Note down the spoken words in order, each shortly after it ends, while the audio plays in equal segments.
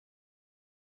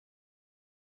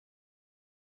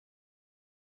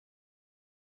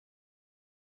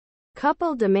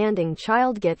Couple demanding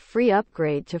child get free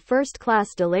upgrade to first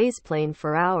class, delays plane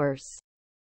for hours.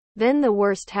 Then the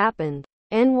worst happened.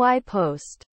 NY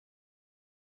Post.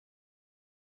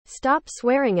 Stop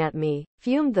swearing at me,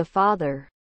 fumed the father.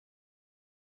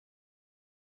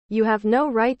 You have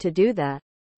no right to do that.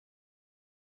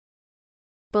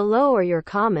 Below are your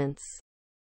comments.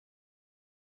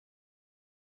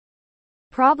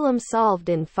 Problem solved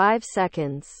in 5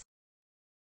 seconds.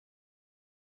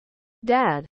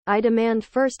 Dad, I demand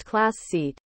first class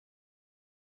seat.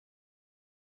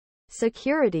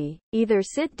 Security, either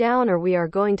sit down or we are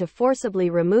going to forcibly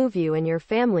remove you and your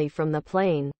family from the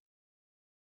plane.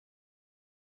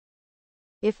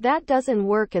 If that doesn't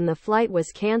work and the flight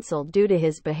was cancelled due to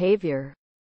his behavior.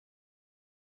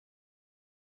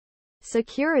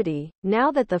 Security,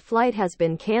 now that the flight has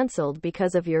been cancelled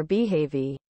because of your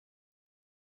behavior.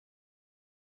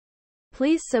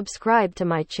 Please subscribe to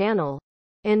my channel.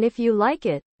 And if you like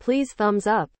it, please thumbs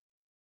up.